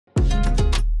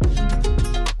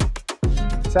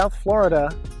South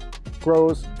Florida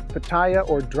grows pitaya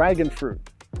or dragon fruit.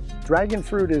 Dragon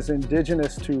fruit is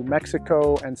indigenous to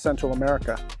Mexico and Central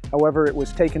America. However, it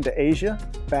was taken to Asia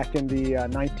back in the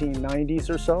 1990s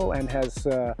or so and has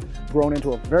grown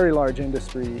into a very large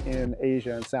industry in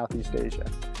Asia and Southeast Asia.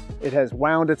 It has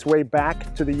wound its way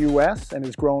back to the US and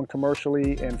is grown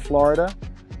commercially in Florida,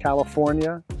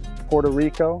 California, Puerto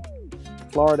Rico.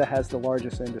 Florida has the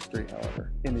largest industry,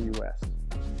 however, in the US.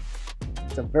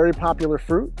 It's a very popular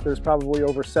fruit. There's probably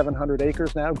over 700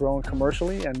 acres now grown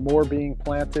commercially and more being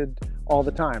planted all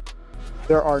the time.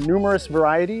 There are numerous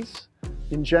varieties.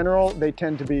 In general, they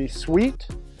tend to be sweet.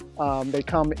 They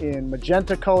come in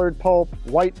magenta colored pulp,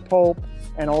 white pulp,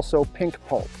 and also pink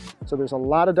pulp. So there's a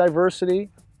lot of diversity.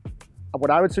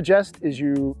 What I would suggest is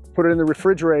you put it in the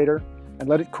refrigerator and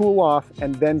let it cool off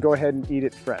and then go ahead and eat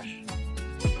it fresh.